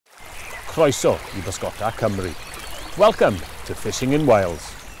Croeso I bysgota Cymru. Welcome to Fishing in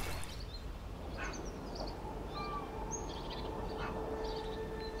Wales.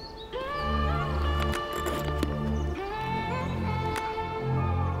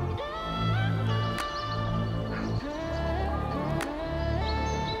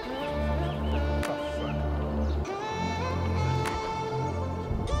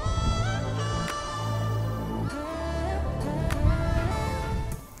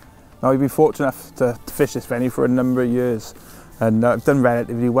 Now, I've been fortunate enough to fish this venue for a number of years, and I've done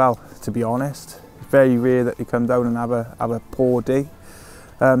relatively well, to be honest. It's very rare that you come down and have a poor day.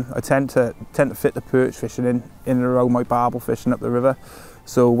 I tend to fit the perch fishing in and around my barbel fishing up the river.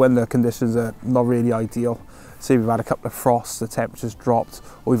 So when the conditions are not really ideal, say we've had a couple of frosts, the temperature's dropped,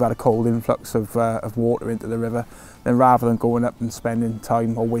 or we've had a cold influx of water into the river, then rather than going up and spending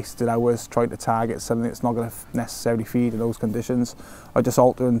time or wasted hours trying to target something that's not going to necessarily feed in those conditions, I just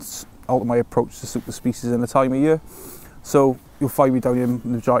alter my approach to suit the species and the time of year. So you'll find me down here the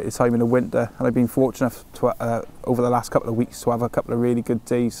majority of the time in the winter, and I've been fortunate to, over the last couple of weeks, to have a couple of really good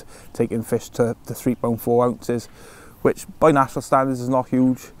days taking fish to the 3 pound 4 ounces, which by national standards is not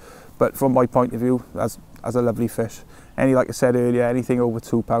huge, but from my point of view, as a lovely fish. Like I said earlier, anything over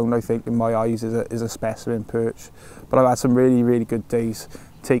 2 pound, I think in my eyes is a specimen perch. But I've had some really, really good days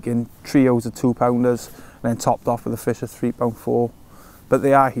taking trios of 2 pounders and then topped off with a fish of 3 pound 4. But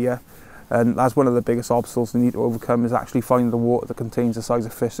they are here, and that's one of the biggest obstacles you need to overcome, is actually finding the water that contains the size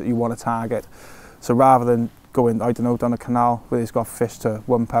of fish that you want to target. So rather than going, I don't know, down a canal where it's got fish to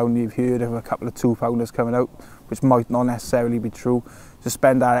 1 pound, you've heard of a couple of 2 pounders coming out, which might not necessarily be true. Just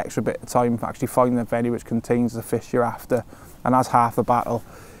spend that extra bit of time actually finding a venue which contains the fish you're after, and that's half the battle.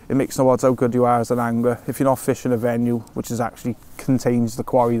 It makes no odds how good you are as an angler. If you're not fishing a venue which is actually contains the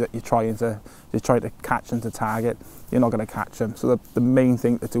quarry that you're trying to catch and to target, you're not going to catch them. So the main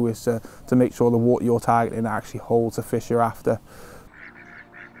thing to do is to make sure the water you're targeting actually holds the fish you're after.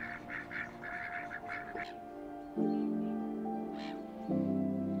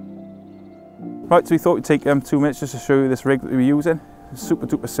 Right, so we thought we'd take 2 minutes just to show you this rig that we're using. It's super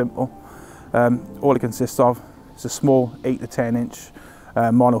duper simple. All it consists of is a small 8 to 10 inch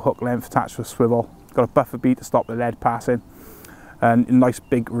mono hook length attached to a swivel. Got a buffer bead to stop the lead passing, and a nice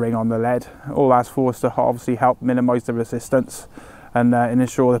big ring on the lead. All that's for is to obviously help minimise the resistance and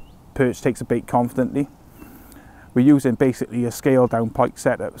ensure the perch takes a bait confidently. We're using basically a scale down pike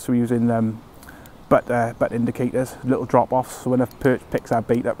setup, so we're using butt indicators, little drop offs, so when a perch picks our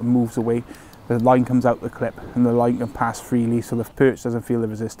bait up and moves away, the line comes out the clip and the line can pass freely, so the perch doesn't feel the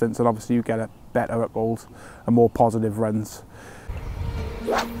resistance, and obviously you get a better uphold and more positive runs.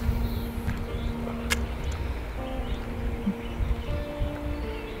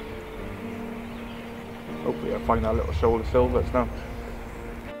 Hopefully I'll find our little shoal of silvers now.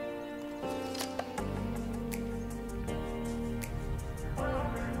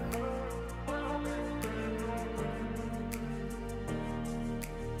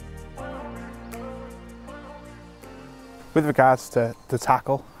 With regards to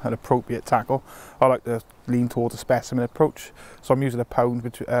tackle, an appropriate tackle, I like to lean towards a specimen approach. So I'm using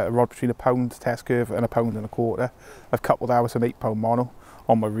a rod between a pound test curve and a pound and a quarter. I've coupled that with some 8 pound mono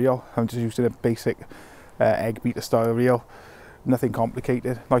on my reel. I'm just using a basic egg beater style reel. Nothing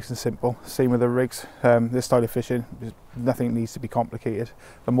complicated, nice and simple. Same with the rigs. This style of fishing, nothing needs to be complicated.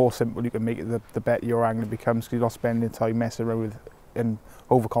 The more simple you can make it, the better your angling becomes, because you're not spending time messing around with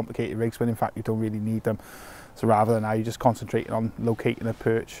overcomplicated rigs when in fact you don't really need them. So rather than that, you're just concentrating on locating a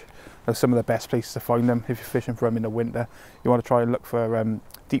perch. Now, some of the best places to find them if you're fishing for them in the winter, you want to try and look for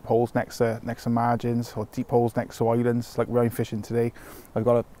deep holes next to margins, or deep holes next to islands. Like where I'm fishing today, I've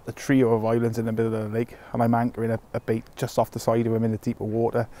got a trio of islands in the middle of the lake, and I'm anchoring a bait just off the side of them in the deeper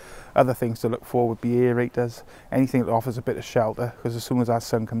water. Other things to look for would be aerators, anything that offers a bit of shelter, because as soon as that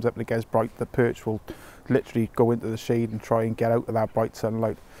sun comes up and it gets bright, the perch will literally go into the shade and try and get out of that bright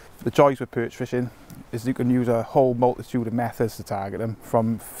sunlight. The joys with perch fishing is you can use a whole multitude of methods to target them,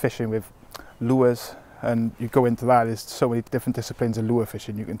 from fishing with lures, and you go into that, there's so many different disciplines of lure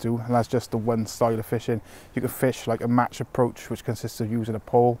fishing you can do, and that's just the one style of fishing. You can fish like a match approach, which consists of using a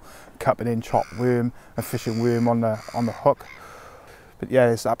pole, cupping in chopped worm and fishing worm on the hook. But yeah,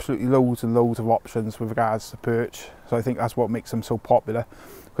 there's absolutely loads and loads of options with regards to perch, so I think that's what makes them so popular,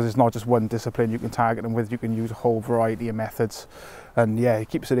 because it's not just one discipline you can target them with. You can use a whole variety of methods, and yeah, it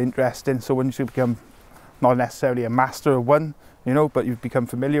keeps it interesting. So once you become not necessarily a master of one, you know, but you've become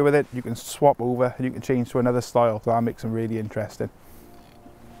familiar with it, you can swap over and you can change to another style. So that makes them really interesting.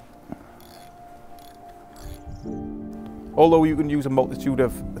 Although you can use a multitude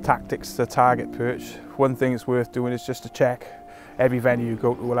of tactics to target perch, one thing it's worth doing is just to check every venue you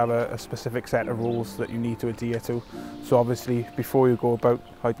go to will have a specific set of rules that you need to adhere to. So obviously before you go about,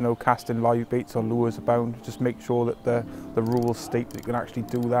 I don't know, casting live baits or lures abound, just make sure that the rules state that you can actually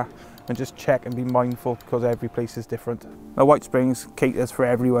do that, and just check and be mindful because every place is different. Now White Springs caters for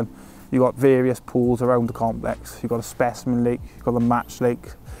everyone. You've got various pools around the complex. You've got a specimen lake, you've got the match lake,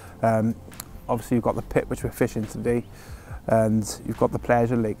 obviously you've got the pit which we're fishing today, and you've got the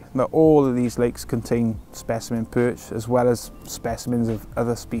pleasure lake. Now all of these lakes contain specimen perch as well as specimens of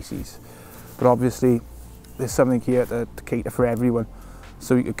other species, but obviously there's something here to cater for everyone.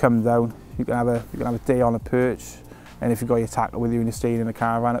 So you could come down, you can have a day on a perch, and if you've got your tackle with you and you're staying in a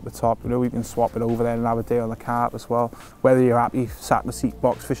caravan at the top, you know, you can swap it over there and have a day on the carp as well. Whether you're happy sat in the seat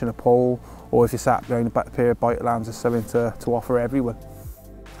box fishing a pole, or if you're sat behind a pair of bite lambs, there's something to offer everyone.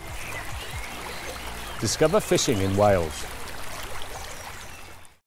 Discover fishing in Wales